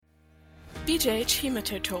BJH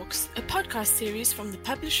Hemato Talks, a podcast series from the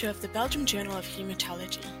publisher of the Belgium Journal of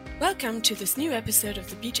Hematology. Welcome to this new episode of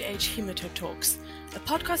the BJH Hemato Talks, a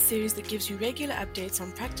podcast series that gives you regular updates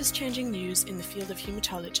on practice-changing news in the field of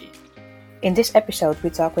hematology. In this episode, we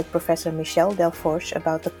talk with Professor Michel Delforge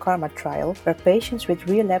about the KARMA trial, where patients with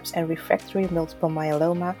relapsed and refractory multiple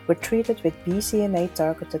myeloma were treated with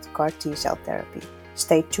BCMA-targeted CAR T-cell therapy.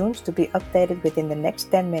 Stay tuned to be updated within the next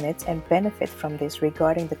 10 minutes and benefit from this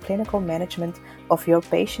regarding the clinical management of your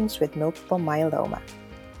patients with multiple myeloma.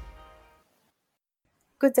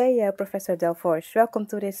 Good day, Professor Delforge. Welcome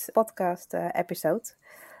to this podcast episode.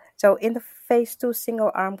 So in the phase 2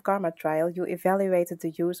 single-arm KARMA trial, you evaluated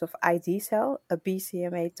the use of ID-cell, a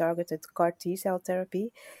BCMA-targeted CAR T-cell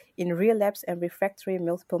therapy, in relapsed and refractory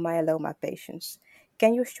multiple myeloma patients.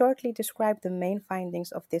 Can you shortly describe the main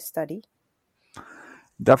findings of this study?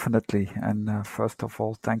 Definitely. And first of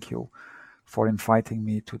all, thank you for inviting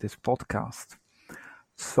me to this podcast.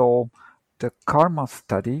 So the KARMA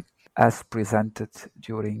study, as presented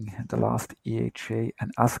during the last EHA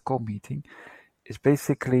and ASCO meeting, is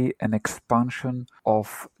basically an expansion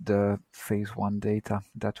of the phase 1 data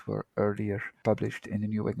that were earlier published in the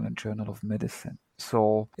New England Journal of Medicine.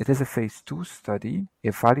 So it is a phase 2 study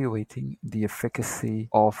evaluating the efficacy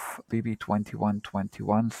of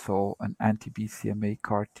BB2121, so an anti-BCMA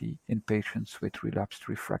CAR T in patients with relapsed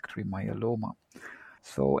refractory myeloma.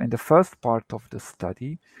 So in the first part of the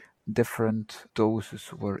study, different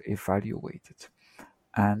doses were evaluated.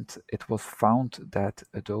 And it was found that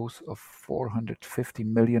a dose of 450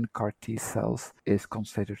 million CAR T cells is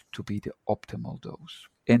considered to be the optimal dose.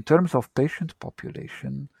 In terms of patient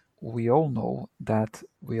population, we all know that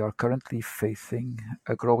we are currently facing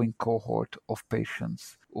a growing cohort of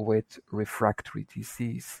patients with refractory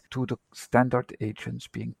disease to the standard agents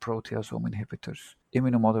being proteasome inhibitors,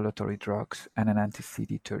 immunomodulatory drugs, and an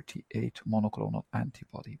anti-CD38 monoclonal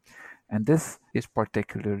antibody. And this is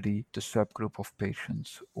particularly the subgroup of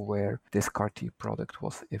patients where this CAR T product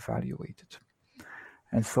was evaluated.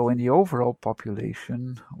 And so in the overall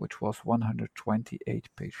population, which was 128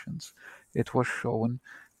 patients, it was shown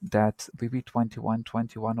that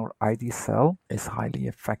BB2121 or ID-cell is highly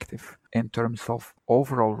effective in terms of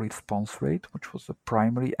overall response rate, which was the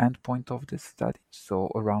primary endpoint of this study. So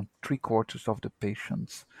around 3/4 of the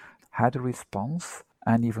patients had a response,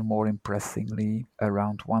 and even more impressively,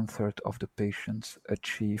 around 1/3 of the patients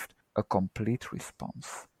achieved a complete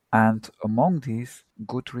response. And among these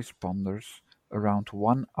good responders, around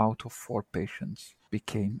 1 out of 4 patients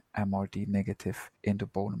became MRD negative in the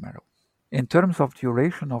bone marrow. In terms of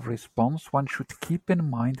duration of response, one should keep in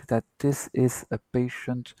mind that this is a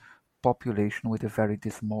patient population with a very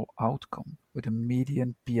dismal outcome, with a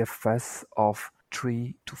median PFS of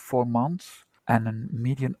 3 to 4 months and a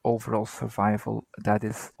median overall survival that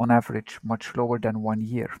is on average much lower than 1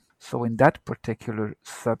 year. So in that particular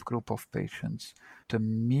subgroup of patients, the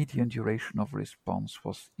median duration of response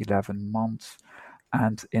was 11 months.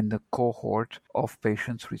 And in the cohort of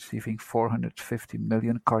patients receiving 450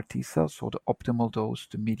 million CAR T cells, so the optimal dose,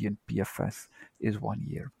 the median PFS is 1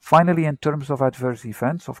 year. Finally, in terms of adverse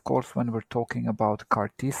events, of course, when we're talking about CAR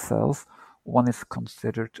T cells, one is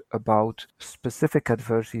considered about specific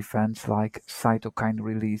adverse events like cytokine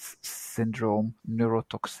release syndrome,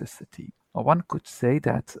 neurotoxicity. Now, one could say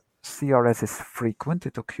that CRS is frequent,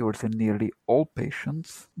 it occurs in nearly all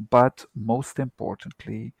patients, but most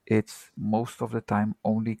importantly, it's most of the time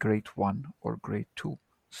only grade 1 or grade 2.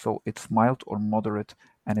 So it's mild or moderate,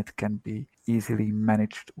 and it can be easily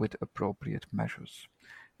managed with appropriate measures.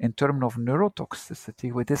 In terms of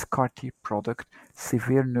neurotoxicity, with this CAR T product,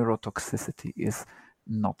 severe neurotoxicity is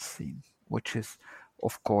not seen, which is,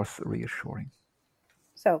 of course, reassuring.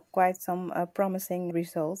 So quite some promising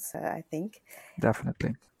results, I think.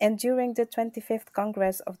 Definitely. And during the 25th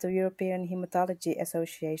Congress of the European Hematology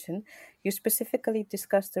Association, you specifically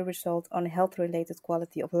discussed the result on health-related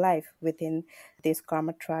quality of life within this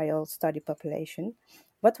KARMA trial study population.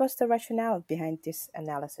 What was the rationale behind this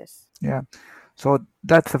analysis? Yeah, so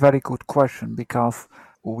that's a very good question, because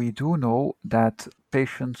we do know that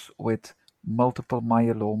patients with multiple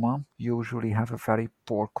myeloma usually have a very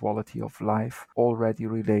poor quality of life already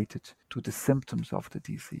related to the symptoms of the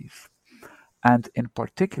disease. And in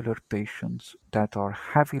particular, patients that are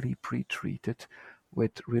heavily pretreated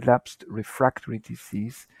with relapsed refractory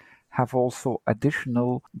disease have also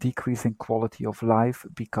additional decrease in quality of life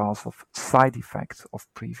because of side effects of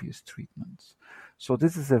previous treatments. So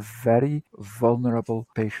this is a very vulnerable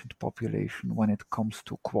patient population when it comes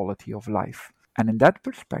to quality of life. And in that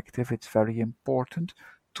perspective, it's very important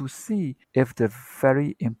to see if the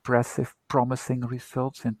very impressive, promising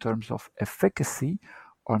results in terms of efficacy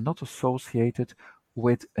are not associated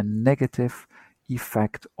with a negative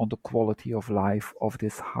effect on the quality of life of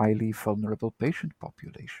this highly vulnerable patient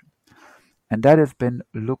population. And that has been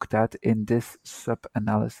looked at in this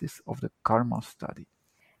sub-analysis of the KARMA study.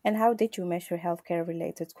 And how did you measure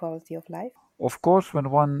healthcare-related quality of life? Of course, when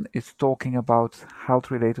one is talking about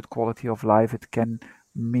health-related quality of life, it can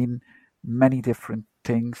mean many different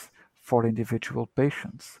things for individual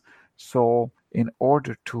patients. So, in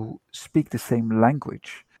order to speak the same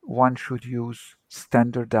language, one should use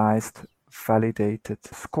standardized, validated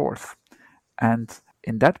scores. And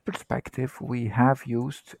in that perspective, we have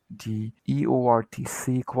used the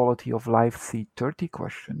EORTC Quality of Life C30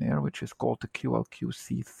 questionnaire, which is called the QLQ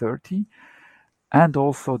C30, and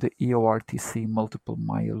also the EORTC Multiple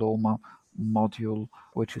Myeloma module,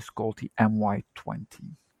 which is called the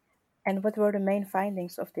MY20. And what were the main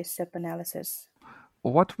findings of this sub-analysis?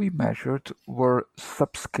 What we measured were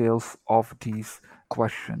subscales of these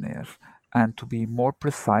questionnaires. And to be more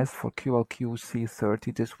precise, for QLQ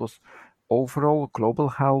C30, this was overall global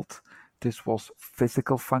health, this was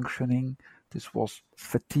physical functioning, this was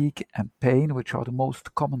fatigue and pain, which are the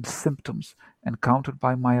most common symptoms encountered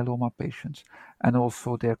by myeloma patients, and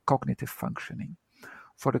also their cognitive functioning.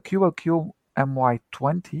 For the QLQ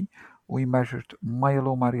MY20, we measured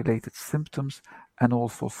myeloma-related symptoms and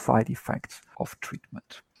also side effects of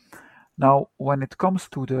treatment. Now, when it comes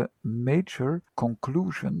to the major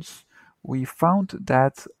conclusions, we found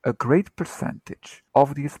that a great percentage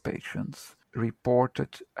of these patients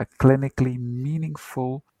reported a clinically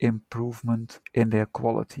meaningful improvement in their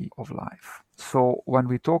quality of life. So when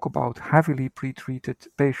we talk about heavily pretreated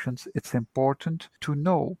patients, it's important to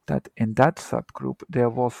know that in that subgroup there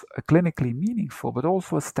was a clinically meaningful but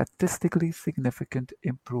also a statistically significant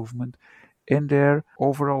improvement in their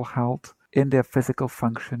overall health, in their physical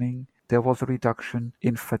functioning. There was a reduction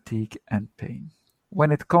in fatigue and pain.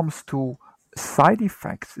 When it comes to side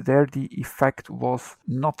effects, there the effect was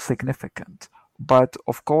not significant. But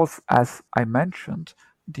of course, as I mentioned,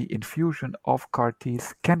 the infusion of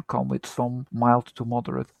CAR-Ts can come with some mild to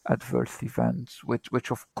moderate adverse events,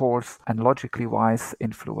 which of course and logically wise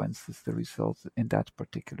influences the results in that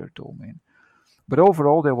particular domain. But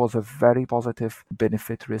overall, there was a very positive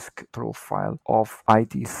benefit-risk profile of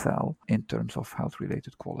ID-cell in terms of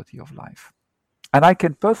health-related quality of life. And I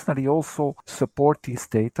can personally also support these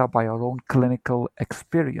data by our own clinical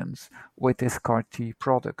experience with this CAR-T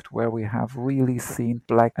product, where we have really seen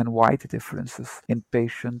black and white differences in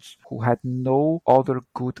patients who had no other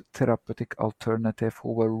good therapeutic alternative,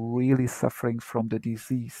 who were really suffering from the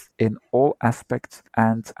disease in all aspects.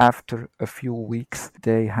 And after a few weeks,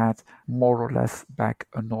 they had more or less back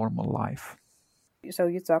a normal life. So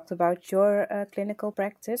you talked about your clinical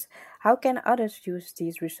practice. How can others use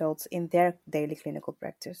these results in their daily clinical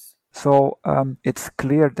practice? So it's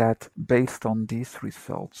clear that based on these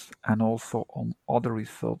results and also on other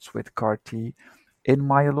results with CAR-T in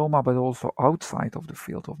myeloma, but also outside of the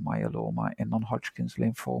field of myeloma, in non-Hodgkin's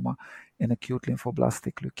lymphoma, in acute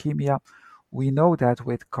lymphoblastic leukemia, we know that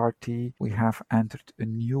with CAR-T we have entered a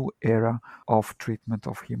new era of treatment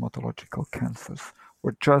of hematological cancers.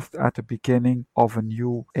 We're just at the beginning of a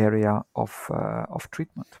new area of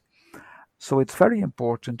treatment. So it's very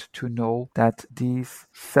important to know that these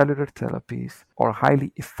cellular therapies are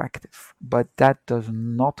highly effective, but that does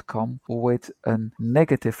not come with a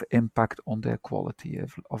negative impact on their quality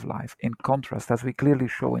of life. In contrast, as we clearly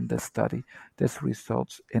show in this study, this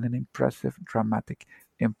results in an impressive, dramatic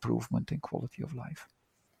improvement in quality of life.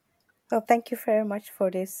 Well, thank you very much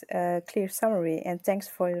for this clear summary, and thanks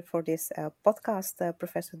for this podcast,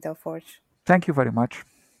 Professor Delforge. Thank you very much.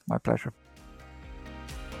 My pleasure.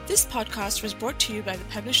 This podcast was brought to you by the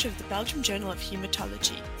publisher of the Belgium Journal of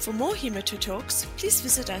Hematology. For more Hemato Talks, please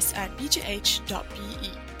visit us at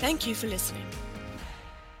bjh.be. Thank you for listening.